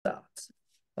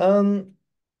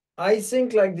I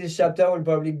think like this chapter will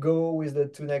probably go with the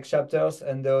two next chapters,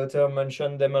 and the author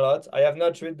mentioned them a lot. I have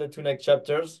not read the two next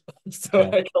chapters, so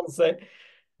Okay. I can't say.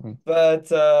 Mm.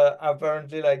 But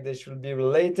apparently, like they should be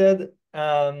related.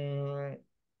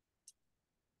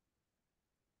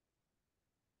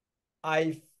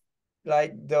 I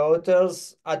like the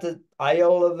authors at a higher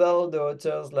level. The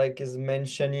authors like is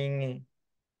mentioning.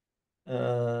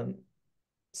 Um,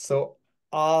 so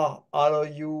R allow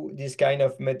you this kind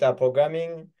of meta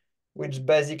programming, which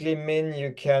basically mean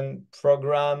you can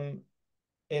program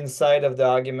inside of the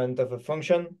argument of a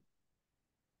function.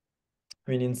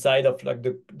 I mean, inside of like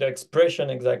the expression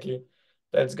exactly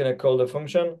that's gonna call the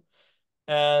function.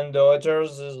 And the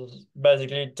authors is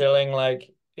basically telling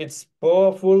like it's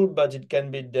powerful, but it can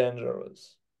be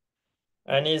dangerous.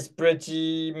 And he's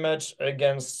pretty much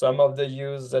against some of the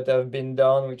use that have been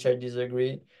done, which I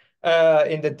disagree.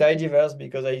 In the tidyverse,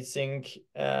 because I think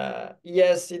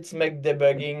yes, it's make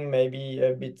debugging maybe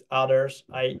a bit harder.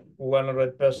 I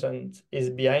 100% is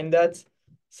behind that.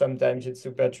 Sometimes it's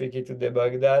super tricky to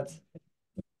debug that.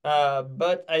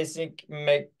 But I think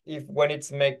make if when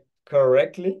it's made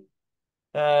correctly,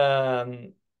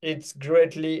 um, it's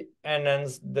greatly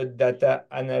enhanced the data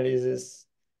analysis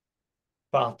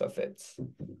part of it.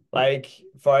 Like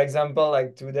for example,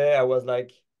 like today I was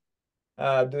like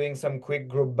doing some quick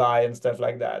group by and stuff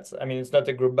like that. I mean, it's not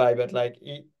a group by, but like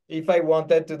if I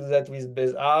wanted to do that with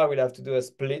base R, we'll have to do a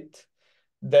split,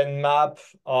 then map,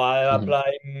 or I'll Mhm.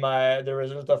 apply the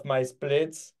result of my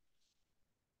splits.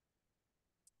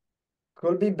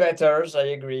 Could be better, I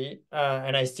agree.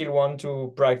 And I still want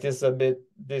to practice a bit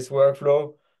this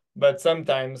workflow, but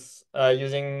sometimes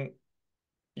using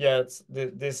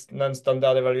this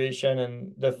non-standard evaluation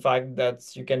and the fact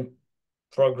that you can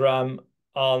program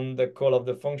on the call of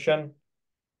the function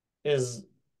is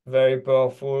very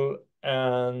powerful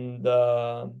and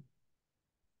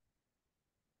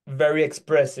very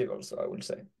expressive also, I would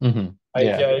say. Like,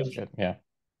 Yeah, that's good. Yeah.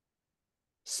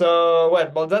 so, well,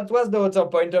 but that was the author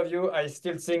point of view. I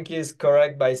still think he's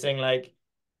correct by saying like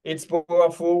it's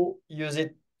powerful, use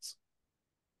it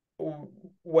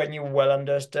when you well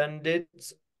understand it.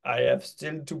 I have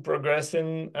still to progress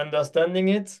in understanding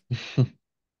it,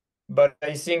 but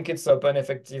I think it's open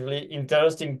effectively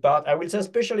interesting part. I will say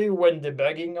especially when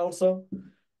debugging also,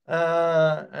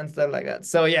 and stuff like that.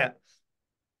 So yeah,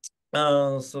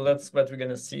 so that's what we're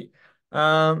gonna see.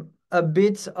 A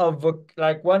bit of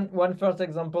like one first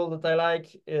example that I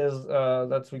like is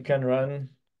that we can run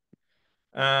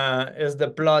is the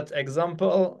plot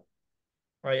example.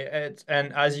 Right,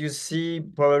 and as you see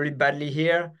probably badly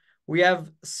here, we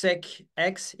have sec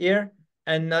x here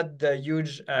and not the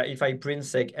huge if I print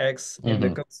sec x in the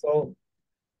hmm console,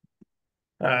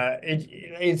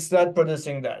 it's not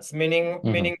producing that.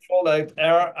 hmm Meaningful that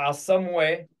there are some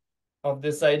way of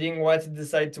deciding what to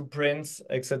decide to print,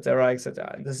 etc.,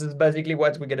 etc. This is basically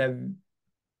what we're gonna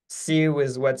see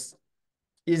with what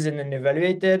is in an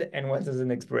evaluated and what is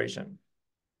an expression.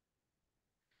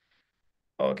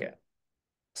 Okay.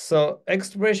 So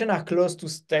expression are close to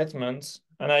statements,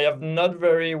 and I have not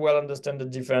very well understand the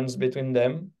difference between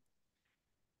them.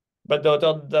 But the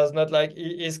author does not like,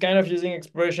 he's kind of using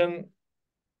expression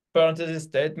parenthesis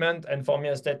statement, and for me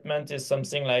a statement is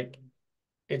something like,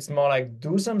 it's more like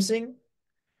do something,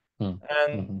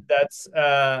 and hmm that's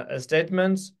a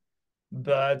statement,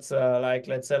 but like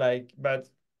let's say like, but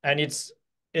and it's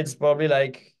probably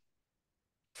like,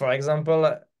 for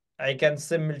example, I can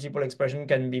say multiple expression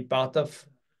can be part of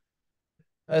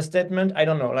a statement. I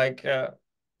don't know, like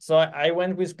so I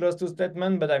went with close to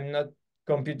statement, but I'm not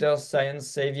computer science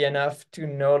savvy enough to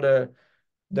know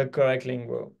the correct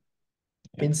lingo.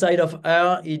 Yeah. Inside of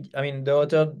R, I mean, the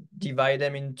author divide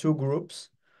them in two groups.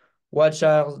 What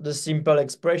are the simple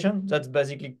expression? That's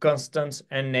basically constant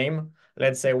and name.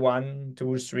 Let's say 1,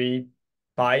 2, 3,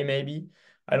 pi maybe.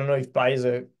 I don't know if pi is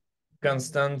a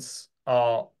constant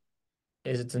or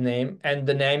is it a name? And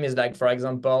the name is like, for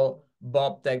example,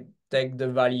 Bob take the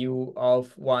value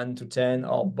of 1 to 10,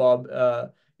 or Bob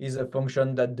is a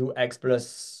function that do x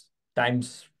plus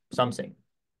times something.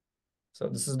 So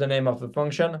this is the name of the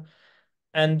function.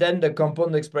 And then the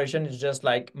compound expression is just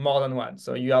like more than one.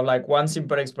 So you have like one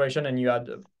simple expression and you add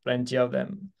plenty of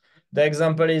them. The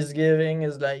example is giving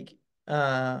is like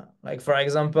for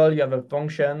example, you have a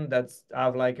function that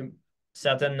have like a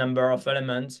certain number of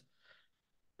elements,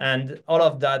 and all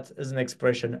of that is an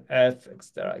expression f,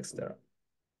 etc., etc.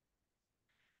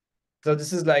 So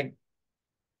this is like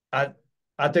at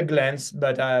a glance,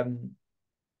 but I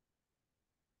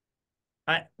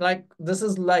like this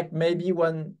is like maybe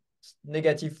one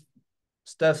negative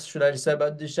stuff should I say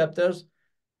about these chapters.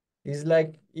 It's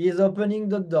like he's opening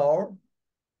the door,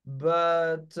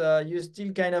 but you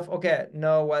still kind of okay.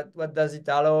 No, what does it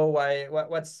allow? Why?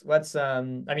 What's I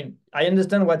mean, I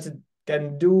understand what it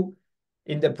can do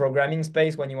in the programming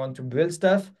space when you want to build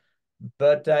stuff,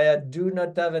 but I do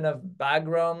not have enough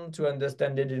background to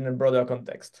understand it in a broader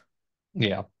context.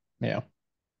 Yeah. Yeah.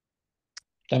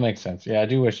 That makes sense. Yeah, I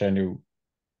do wish I knew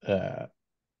uh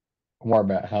more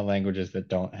about how languages that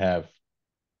don't have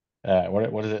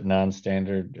what is it,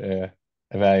 non-standard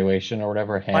evaluation or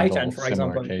whatever Python, handle for similar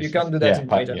example, you cases. can't do that Yeah, in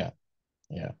Python. yeah,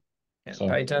 yeah. Yeah, So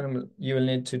Python, you will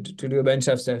need to do a bunch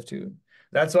of stuff too.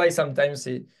 That's why sometimes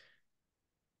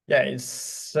yeah,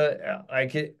 it's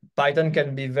Python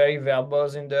can be very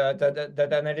verbose in the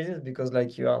data analysis because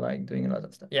like you are like doing a lot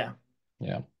of stuff. Yeah.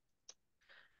 yeah.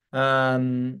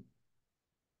 Um,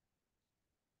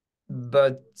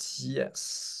 but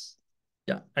yes.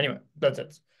 Yeah. Anyway, that's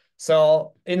it.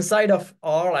 So inside of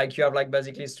R, like you have like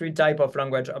basically three type of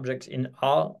language objects in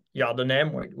R. You are the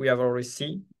name, we have already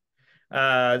C.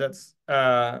 That's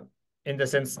in the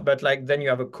sense, but like then you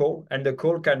have a call, and the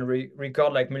call can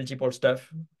record like multiple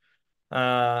stuff.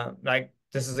 Like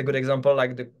this is a good example,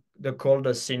 like the call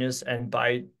the sinus and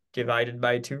pi divided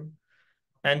by two.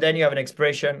 And then you have an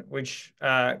expression which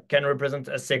can represent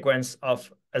a sequence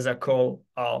of as a call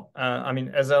or I mean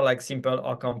as a like simple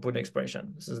or compound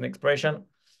expression. This is an expression.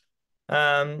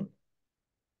 Um,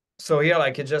 so here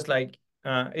like it's just like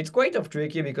it's quite of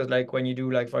tricky because like when you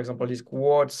do like for example these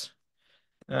quotes,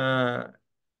 uh,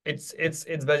 it's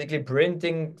basically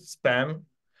printing spam.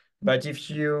 But if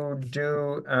you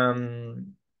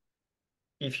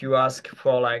ask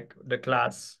for like the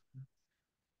class,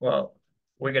 well,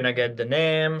 we're gonna get the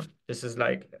name. This is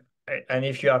like, and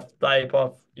if you have type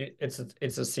of,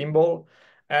 it's a symbol,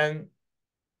 and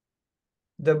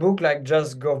the book like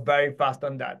just go very fast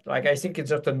on that. Like I think it's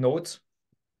just a note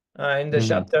in the Hmm.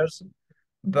 chapters,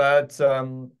 but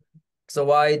so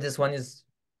why this one is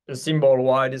a symbol?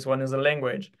 Why this one is a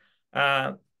language?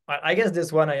 Uh, I guess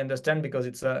this one I understand because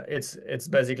it's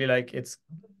basically like it's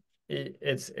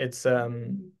it's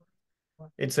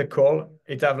a call.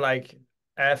 It have like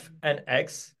F and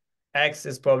X. X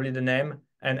is probably the name,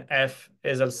 and F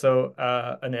is also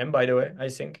a name, by the way, I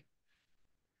think.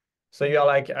 So you are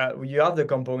like you have the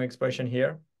compound expression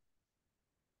here.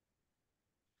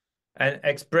 And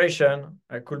expression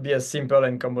could be a simple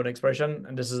and compound expression,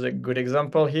 and this is a good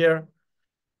example here.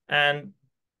 And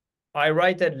I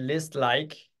write it list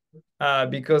like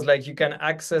because like you can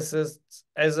access it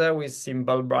either with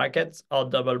simple brackets or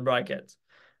double brackets.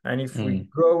 And if we Mm.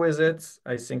 go with it,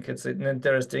 I think it's an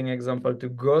interesting example to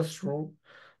go through.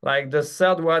 Like the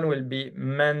third one will be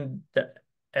mend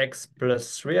x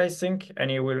plus 3, I think, and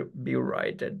it will be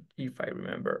righted if I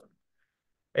remember.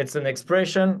 It's an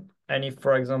expression, and if,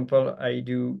 for example, I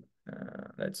do,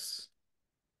 let's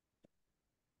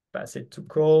pass it to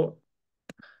call.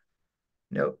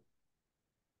 No,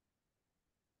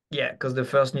 yeah, because the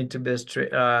first need to be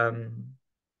straight. Yeah,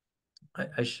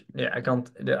 I can't.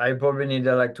 I probably need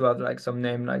like to have like some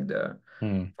name like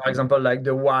Mm. for example, like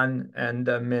the one and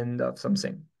the min of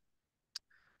something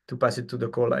to pass it to the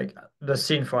call, like the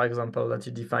scene, for example, that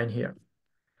you define here.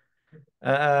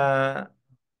 Uh,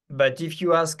 but if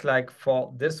you ask like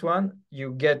for this one,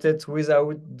 you get it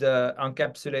without the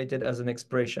encapsulated as an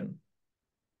expression.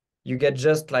 You get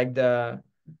just like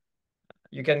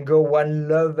you can go one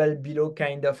level below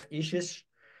kind of issues.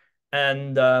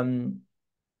 And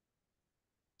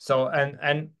so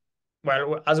and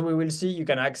well, as we will see, you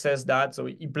can access that. So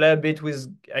you play a bit with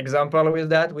example with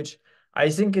that, which I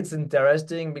think it's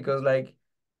interesting because like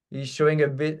he's showing a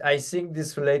bit. I think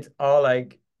this relates all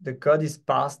like the code is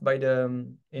passed by the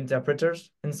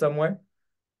interpreters in some way.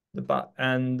 The part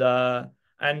and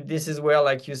this is where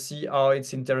like you see how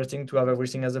it's interesting to have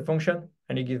everything as a function,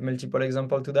 and he give multiple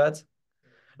example to that.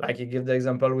 Like he give the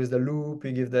example with the loop,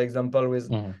 he give the example with,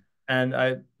 Mm.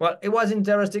 and well, it was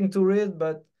interesting to read,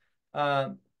 but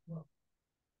uh,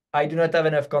 I do not have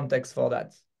enough context for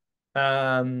that.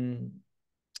 Um,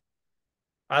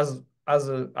 as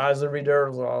a reader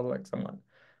or like someone.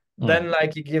 Mm. Then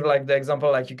like you give like the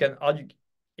example like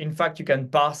in fact you can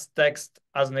parse text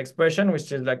as an expression,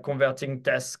 which is like converting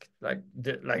text like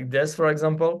this, for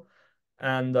example.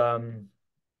 And um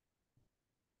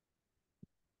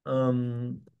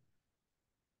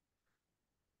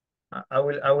I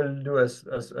will do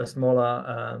a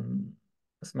smaller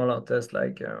test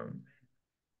like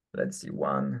let's see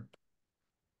one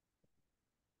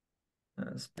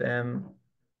spam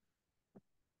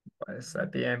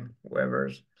SIPM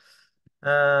whoever's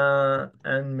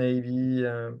and maybe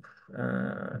no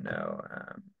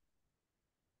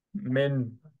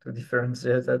min to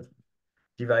differentiate that.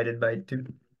 divided by 2.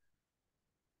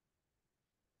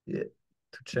 Yeah,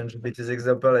 to change a bit this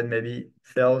example and maybe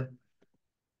failed.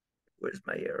 Where's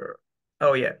my error?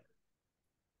 Oh yeah.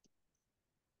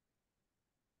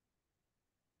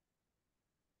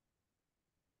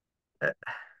 Uh,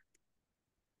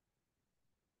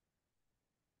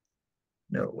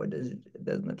 no, what does it? It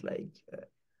does not like.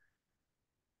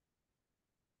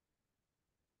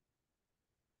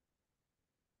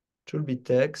 Should be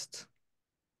text.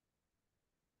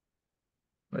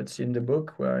 Let's see in the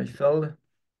book where I failed.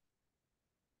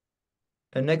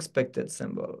 Unexpected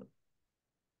symbol.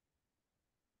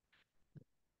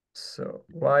 So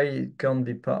why it can't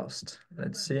be parsed?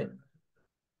 Let's see.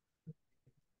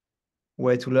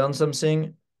 Way to learn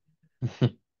something.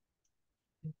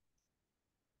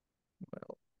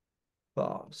 Well,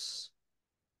 parse.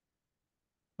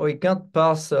 Oh, he can't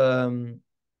parse.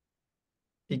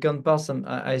 He can't parse some.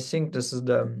 I think this is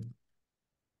the.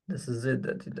 This is it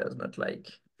that he does not like.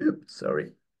 Oops,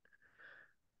 sorry.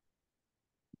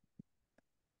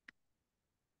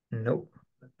 No.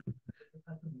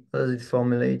 How is it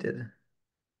formulated?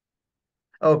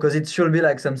 Oh, because it should be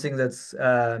like something that's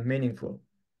meaningful.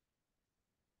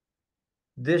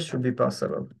 This should be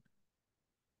possible.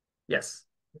 Yes,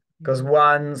 because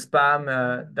one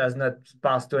spam does not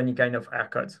pass to any kind of error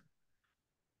code.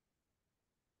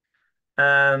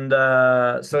 And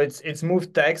so it's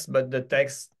moved text, but the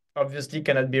text obviously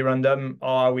cannot be random,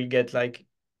 or I will get like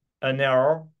an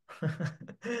error.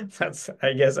 That's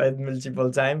I guess I had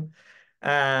multiple time.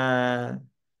 Uh,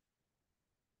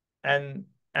 and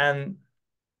and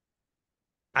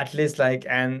at least like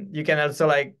and you can also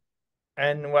like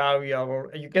and while we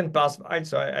are you can pass file.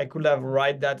 So I could have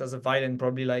write that as a file and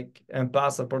probably like and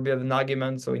pass a probably have an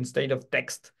argument. So instead of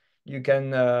text, you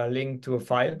can link to a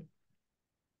file.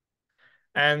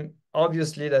 And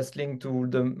obviously that's linked to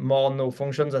the more known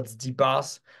function that's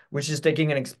deepr, which is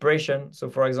taking an expression. So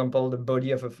for example, the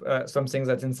body of something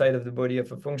that's inside of the body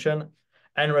of a function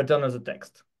and return as a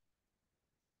text,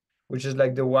 which is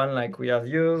like the one like we have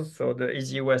used. So the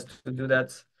easy way to do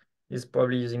that is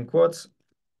probably using quotes.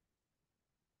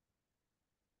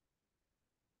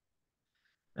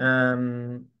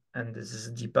 And this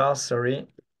is deepr, sorry.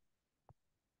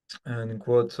 And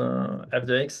quote f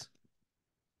the x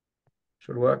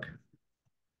should work.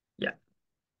 Yeah.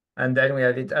 And then we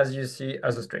have it as you see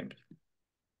as a string.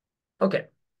 Okay.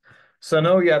 So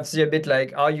now you have to see a bit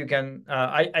like how you can,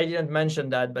 I didn't mention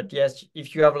that, but yes,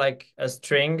 if you have like a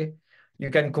string,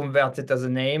 you can convert it as a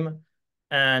name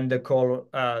and the call,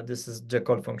 this is the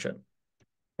call function,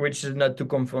 which is not to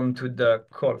confund to the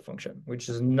call function, which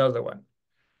is another one.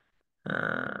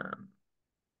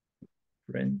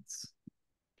 Print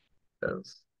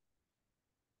else.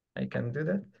 I can do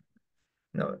that.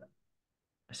 No,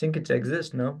 I think it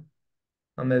exists, no?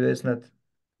 Or maybe it's not.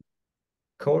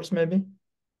 Calls, maybe?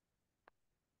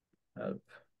 Help.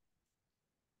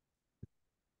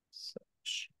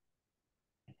 Search.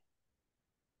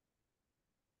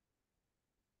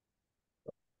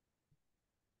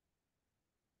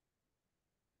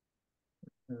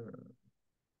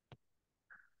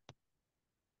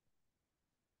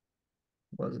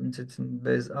 Wasn't it in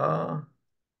base R?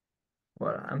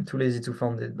 Well, I'm too lazy to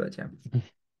find it, but yeah.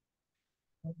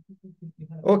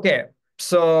 Okay,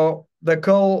 so the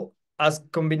call as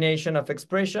combination of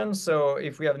expressions. So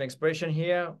if we have an expression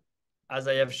here, as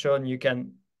I have shown, you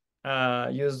can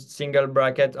use single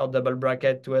bracket or double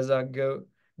bracket to either go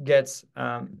get,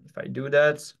 if I do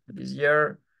that,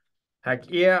 easier, hack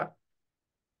here.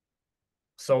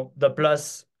 So the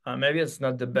plus, maybe it's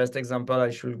not the best example.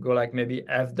 I should go like maybe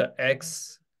f the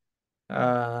x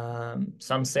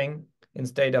something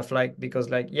instead of like, because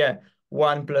like, yeah,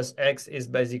 1 plus x is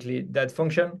basically that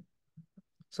function.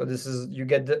 So this is, you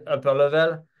get the upper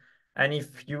level. And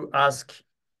if you ask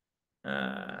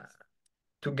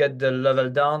to get the level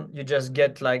down, you just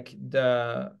get like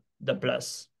the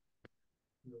plus.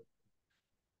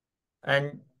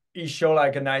 And he show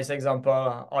like a nice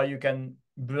example, or you can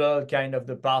build kind of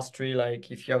the parse tree,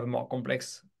 like if you have a more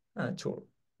complex tool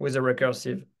with a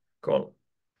recursive call.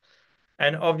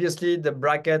 And obviously the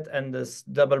bracket and this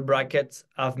double bracket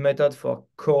have method for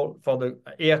call. For the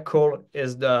here call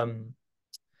is the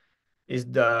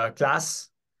class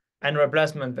and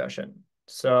replacement version.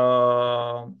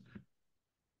 So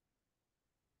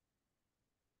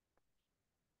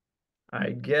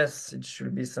I guess it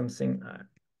should be something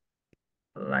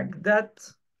like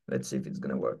that. Let's see if it's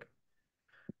gonna work.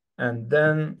 And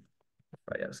then if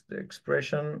I ask the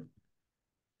expression,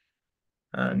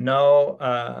 no,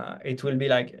 it will be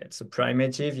like it's a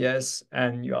primitive, yes,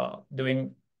 and you are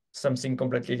doing something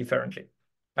completely differently.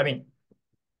 I mean,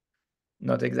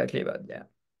 Not exactly, but yeah.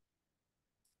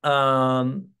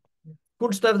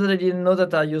 Cool stuff that I didn't know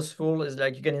that are useful is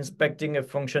like you can inspecting a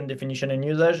function definition and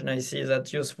usage, and I see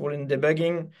that's useful in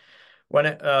debugging when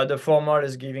the formal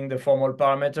is giving the formal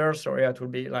parameters. So yeah, it will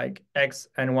be like x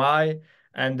and y,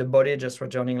 and the body just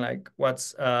returning like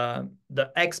what's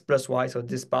the x plus y, so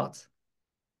this part.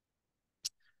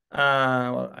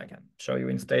 Well, I can show you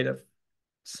instead of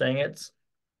saying it.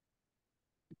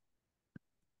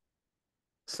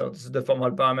 So this is the formal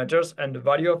parameters and the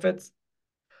value of it,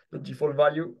 the default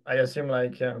value. I assume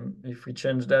like if we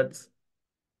change that,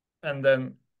 and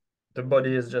then the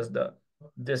body is just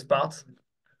this part,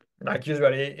 like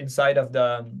usually inside of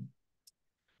the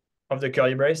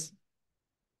curly brace.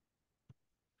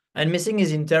 And missing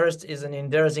is an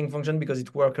interesting function because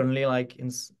it works only like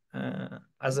in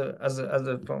as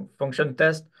a function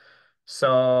test.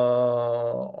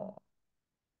 So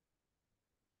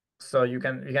you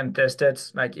can test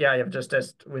it like, yeah, you have just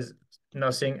test with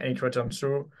nothing and it returns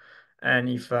true. And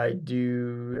if I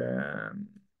do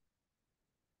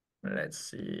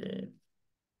let's see,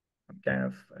 I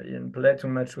didn't play too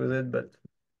much with it, but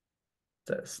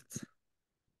test,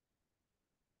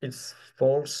 it's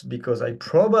false because I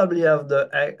probably have the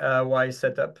y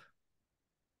setup.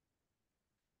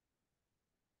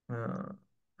 Uh,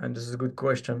 and this is a good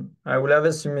question. I will have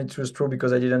assumed it was true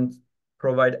because I didn't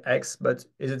provide x, but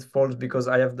is it false because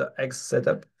I have the x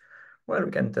setup? Well,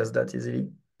 we can test that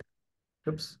easily.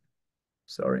 Oops,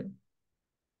 sorry.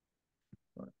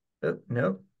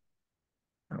 No,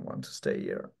 I want to stay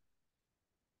here.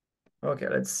 Okay,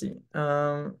 let's see.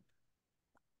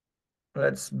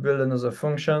 Let's build another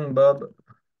function, Bob.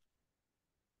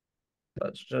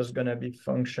 That's just gonna be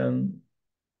function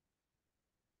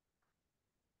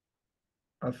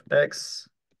of x,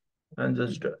 and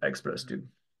just the x plus 2.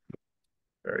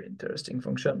 Very interesting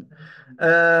function.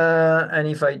 And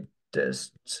if I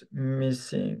test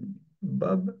missing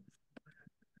Bob,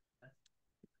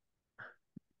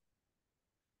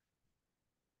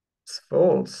 it's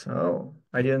false. Oh,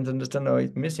 I didn't understand how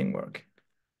it missing work.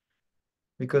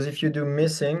 Because if you do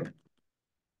missing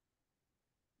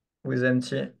with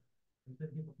empty,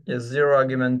 yes, zero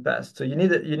argument passed. So you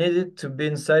need it to be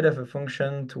inside of a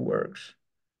function to work.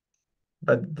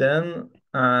 But then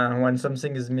when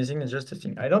something is missing, it's just a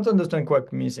thing. I don't understand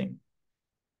quite missing.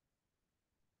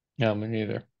 No, me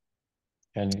neither.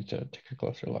 I need to take a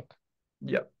closer look.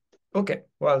 Yeah. Okay.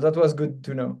 Well, that was good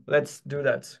to know. Let's do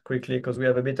that quickly because we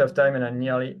have a bit of time and I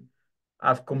nearly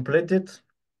have completed.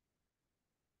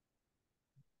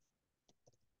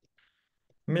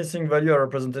 Missing value are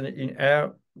represented in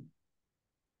R.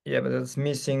 Yeah, but that's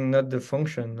missing, not the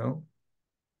function, no?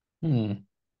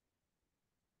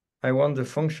 I want the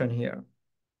function here.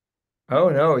 Oh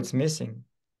no, it's missing.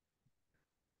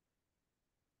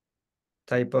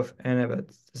 Type of n, but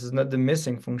this is not the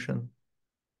missing function.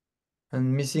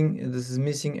 And missing, this is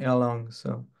missing R long.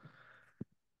 So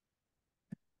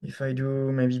if I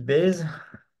do maybe base,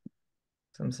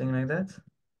 something like that.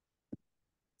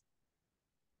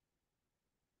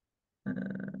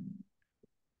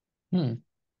 Hmm.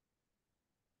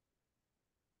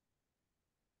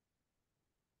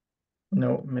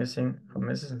 No, missing, oh,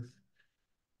 missing.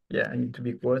 Yeah, I need to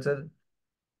be quoted.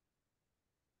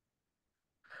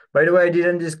 By the way, I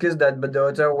didn't discuss that, but the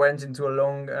author went into a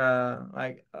long,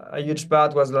 like a huge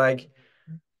part was like,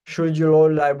 should you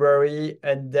load library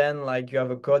and then like you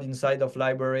have a code inside of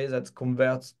library that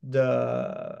converts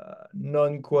the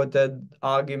non-quoted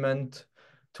argument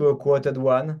to a quoted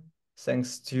one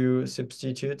thanks to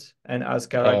substitute and as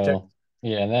character. Oh,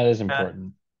 yeah, that is Uh,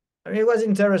 important. I mean, it was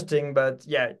interesting, but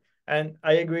yeah, and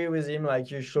I agree with him.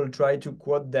 Like you should try to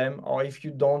quote them, or if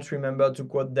you don't remember to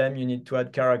quote them, you need to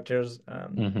add characters.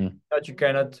 But you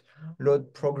cannot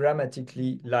load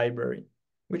programmatically library,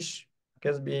 which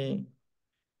can be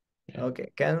Yeah.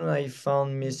 okay. Can I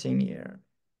found missing here?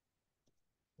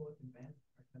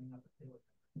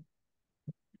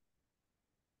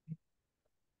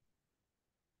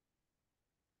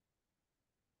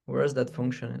 Where's that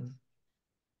function is?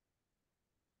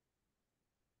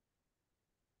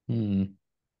 Hmm.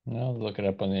 I'll look it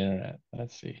up on the internet.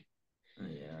 Let's see.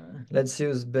 Yeah, let's see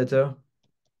who's better,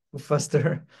 who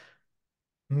faster.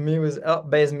 Me with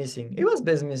base missing. It was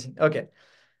base missing. Okay.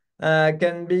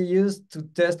 Can be used to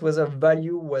test whether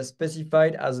value was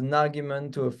specified as an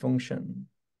argument to a function.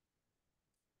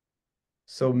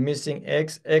 So missing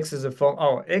x is a form.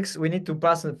 Oh, x, we need to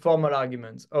pass a formal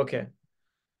argument. Okay.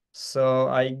 So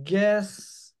I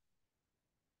guess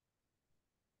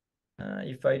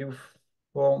if I do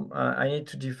form, I need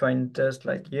to define test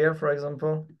like here, for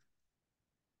example.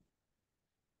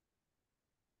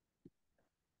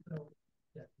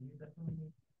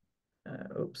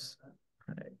 Oops.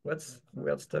 What's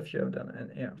weird stuff you have done?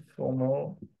 And yeah,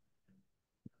 formal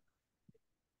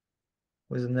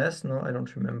with an S? No, I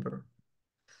don't remember.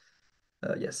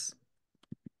 Yes,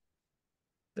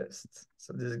 test.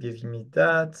 So this is giving me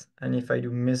that. And if I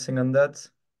do missing on that,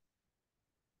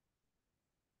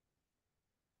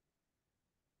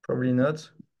 probably not.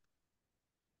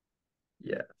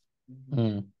 Yeah,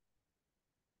 Mm.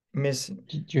 missing.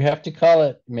 Do you have to call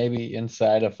it maybe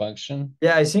inside a function?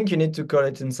 Yeah, I think you need to call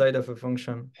it inside of a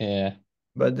function. Yeah,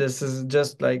 But this is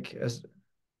just like,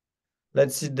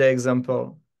 let's see the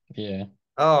example. yeah,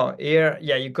 Oh, here,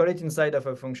 yeah, you call it inside of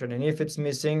a function. And if it's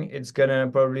missing, it's gonna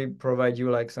probably provide you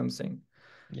like something.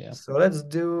 yeah. So let's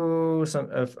do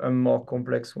a more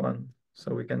complex one.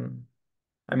 So we can,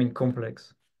 I mean,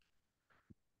 complex.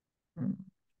 Mm.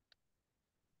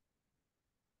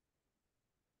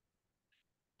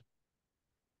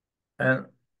 And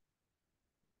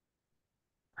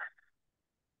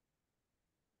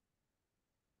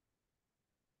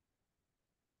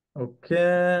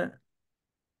okay,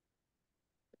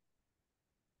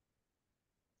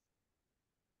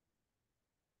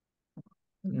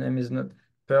 name is not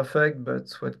perfect, but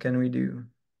what can we do?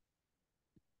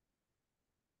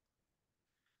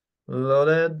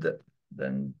 Loaded,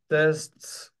 then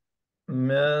test,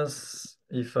 miss.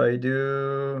 If I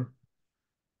do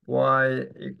y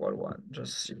equal 1,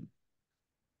 just see.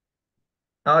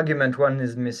 Argument 1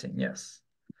 is missing, yes.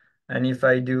 And if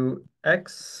I do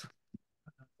x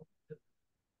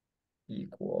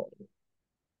equal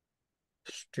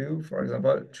 2, for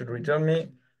example, it should return me.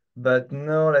 But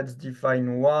no, let's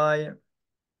define y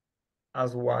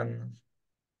as 1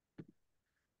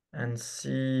 and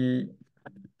see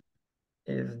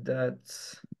if that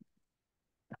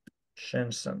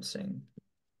change something.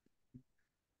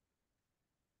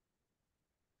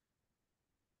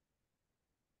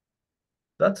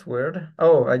 That's weird.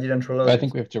 Oh, I didn't reload I it.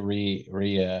 think we have to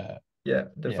Yeah,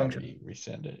 the yeah, function.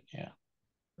 resend it. Yeah,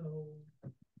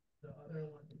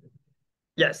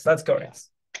 Yes, that's yeah, correct.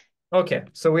 Okay,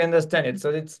 so we understand it.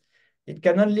 So it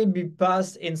can only be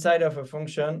passed inside of a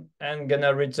function and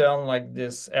gonna return like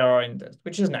this error in test,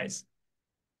 which is nice.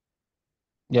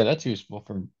 yeah. That's useful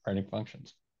for writing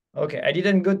functions. Okay, I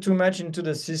didn't go too much into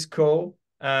the sys call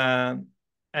and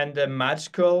the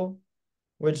match call,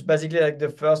 which basically like the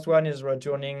first one is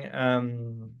returning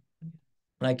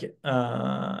like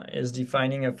is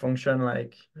defining a function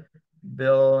like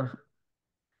bill,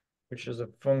 which is a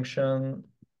function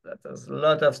that has a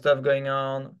lot of stuff going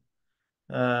on.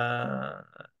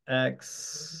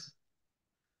 X,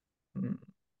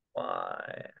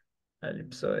 Y,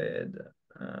 ellipsoid,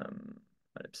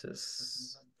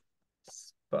 ellipsis,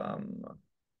 spam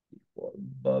equal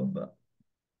Bob,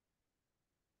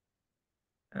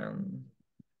 and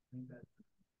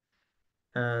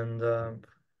and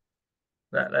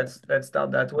let's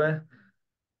start that way.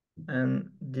 And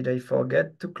did I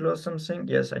forget to close something?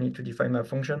 Yes, I need to define my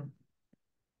function.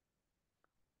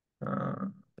 Uh,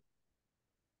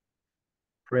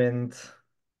 print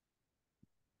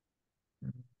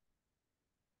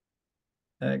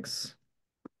X,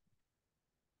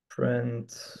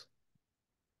 print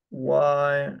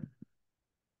Y.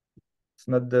 It's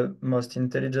not the most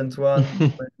intelligent one.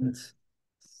 Print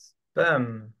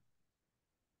spam.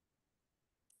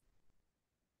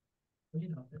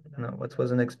 No, what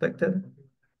was unexpected?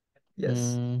 Yes,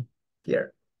 Mm,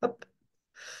 here. Up.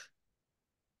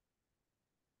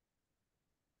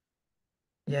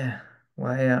 Yeah,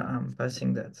 why I'm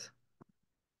passing that?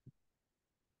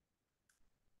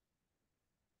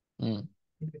 mm.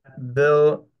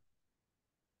 Bill.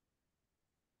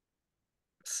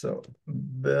 So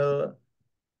bill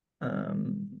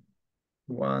um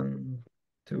one,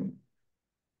 two,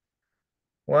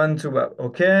 one, two Bob.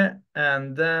 Okay.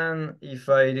 And then if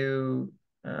I do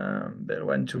bill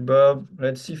one, two Bob,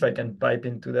 let's see if I can pipe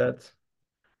into that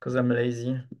because I'm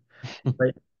lazy.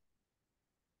 Right.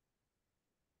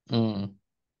 Mm.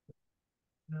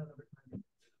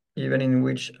 Even in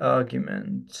which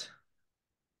argument?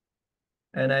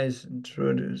 And I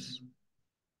introduce.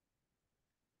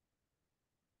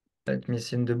 Let me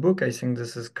see in the book. I think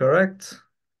this is correct.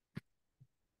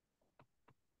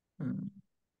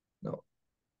 No.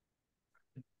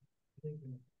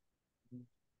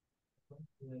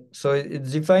 So it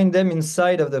defined them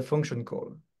inside of the function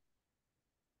call.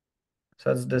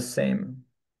 So that's the same.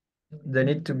 They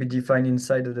need to be defined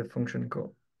inside of the function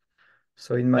call.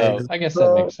 So in my Oh, I guess that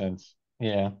example, makes sense.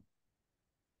 Yeah.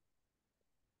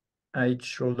 I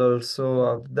should also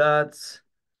have that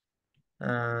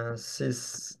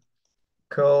sys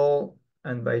call,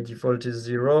 and by default is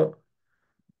 0.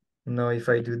 Now if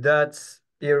I do that,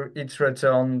 here it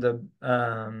return the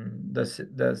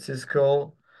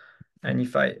syscall, and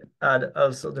if I add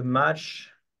also the match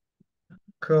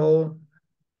call,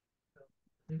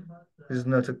 there's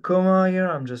not a comma here.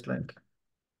 I'm just like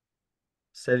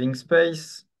saving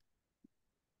space.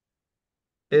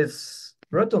 It's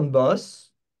return boss.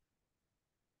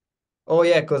 Oh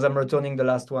yeah, because I'm returning the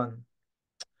last one.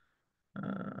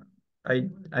 Uh,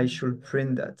 I should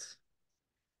print that.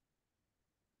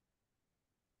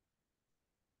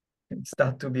 It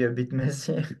start to be a bit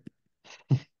messy.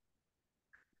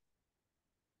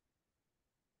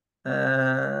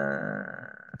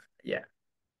 Yeah,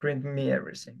 print me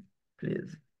everything,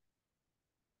 please.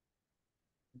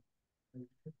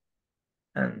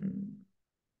 And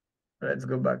let's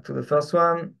go back to the first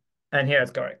one. And here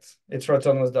it's correct. It's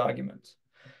return with the argument.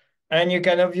 And you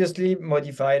can obviously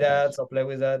modify that Nice. or play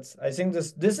with that. I think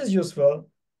this is useful,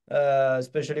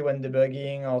 especially when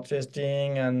debugging or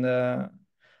testing and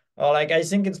or like I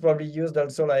think it's probably used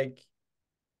also like,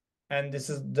 and this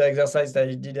is the exercise that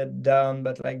I did it down,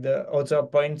 but like the author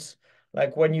points,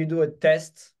 like when you do a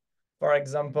test, for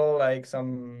example, like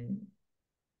some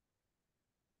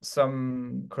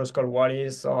cross-call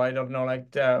Wallis or I don't know,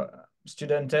 like the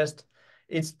student test,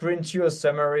 it prints you a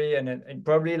summary and it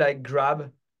probably like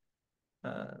grab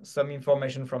some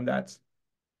information from that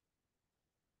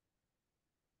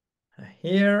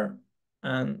here.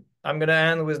 And I'm gonna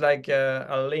end with like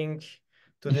a link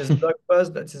to this blog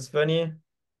post that is funny.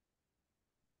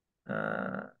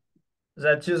 Uh,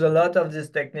 that use a lot of this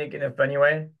technique in a funny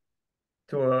way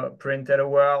to print hello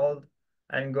world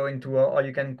and go into or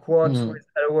you can quote Hmm. with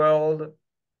hello world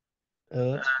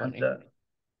Oh, that's and funny.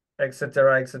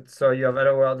 etc etc. So you have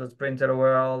hello world that's print hello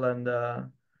world and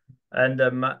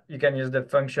you can use the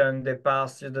function they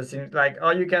pass use the things like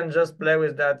or you can just play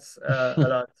with that a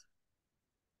lot.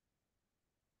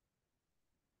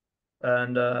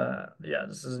 And yeah,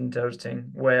 this is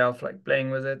interesting way of like playing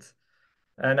with it.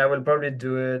 And I will probably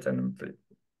do it and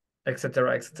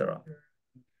etc. etc.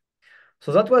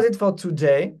 So that was it for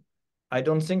today. I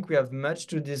don't think we have much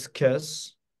to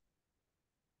discuss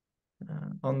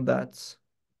on that.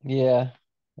 Yeah.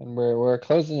 And we're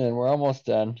closing and we're almost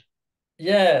done.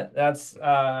 Yeah, that's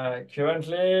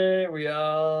currently we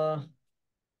are.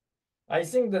 I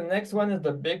think the next one is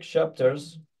the big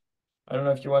chapters. I don't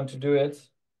know if you want to do it.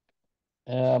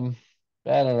 Um,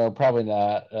 I don't know, probably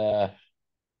not.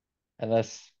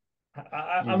 Unless you get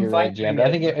I'm really fine doing jammed. I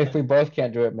it, think but if we both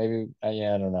can't do it, maybe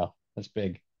yeah, I don't know. That's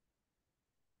big.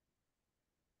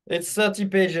 it's 30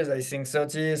 pages, I think,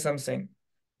 30 something.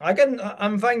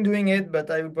 I'm fine doing it, but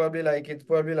I would probably like it's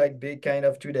probably like big kind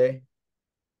of today.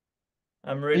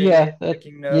 I'm reading it, Yeah, that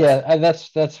taking notes. yeah,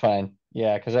 that's fine.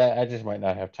 Yeah, because I just might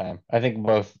not have time. I think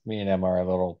both me and Em are a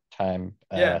little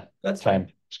Yeah, that's time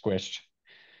fine. squished.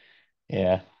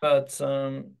 Yeah. But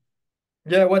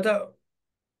yeah,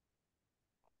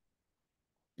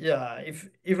 yeah,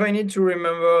 if I need to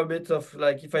remember a bit of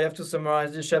like if I have to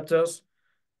summarize these chapters,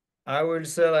 I will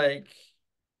say like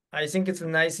I think it's a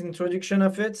nice introduction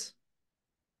of it,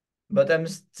 but I'm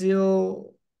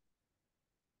still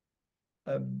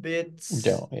a bit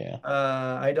Don't yeah.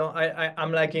 I don't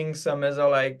I'm lacking some other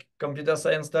like computer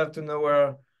science stuff to know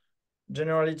where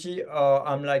generality or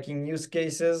I'm lacking use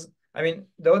cases. I mean,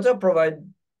 the author provide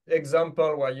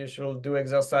example where you should do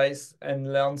exercise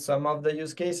and learn some of the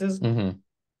use cases, Hmm.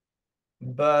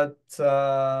 but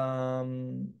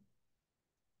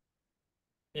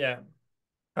yeah,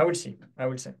 I will see. I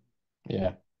will see.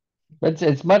 Yeah. But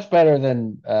it's much better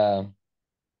than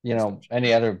It's much.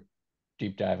 any other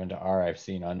deep dive into R I've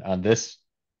seen on this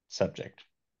subject.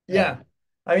 Yeah, Um,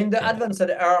 I mean the yeah. advanced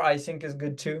R I think is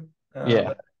good too, Yeah.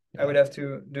 but I Yeah. would have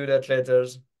to do that later.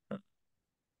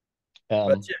 But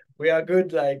Um, yeah, we are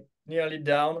good, like nearly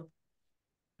down,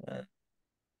 uh,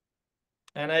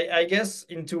 and I guess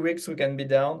in 2 weeks we can be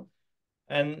down.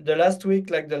 And the last week,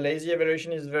 like the lazy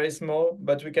evaluation is very small,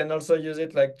 but we can also use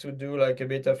it like to do like a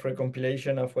bit of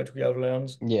recompilation of what we have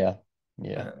learned. yeah.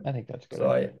 Yeah. Uh, I think that's a good so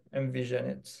I idea. envision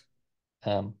it.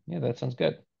 Yeah, that sounds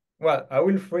good. Well, I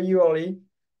will free you early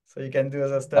so you can do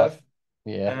other Uh, stuff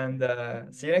yeah.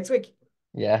 and see you next week.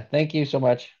 Yeah. Thank you so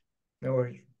much. No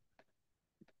worries.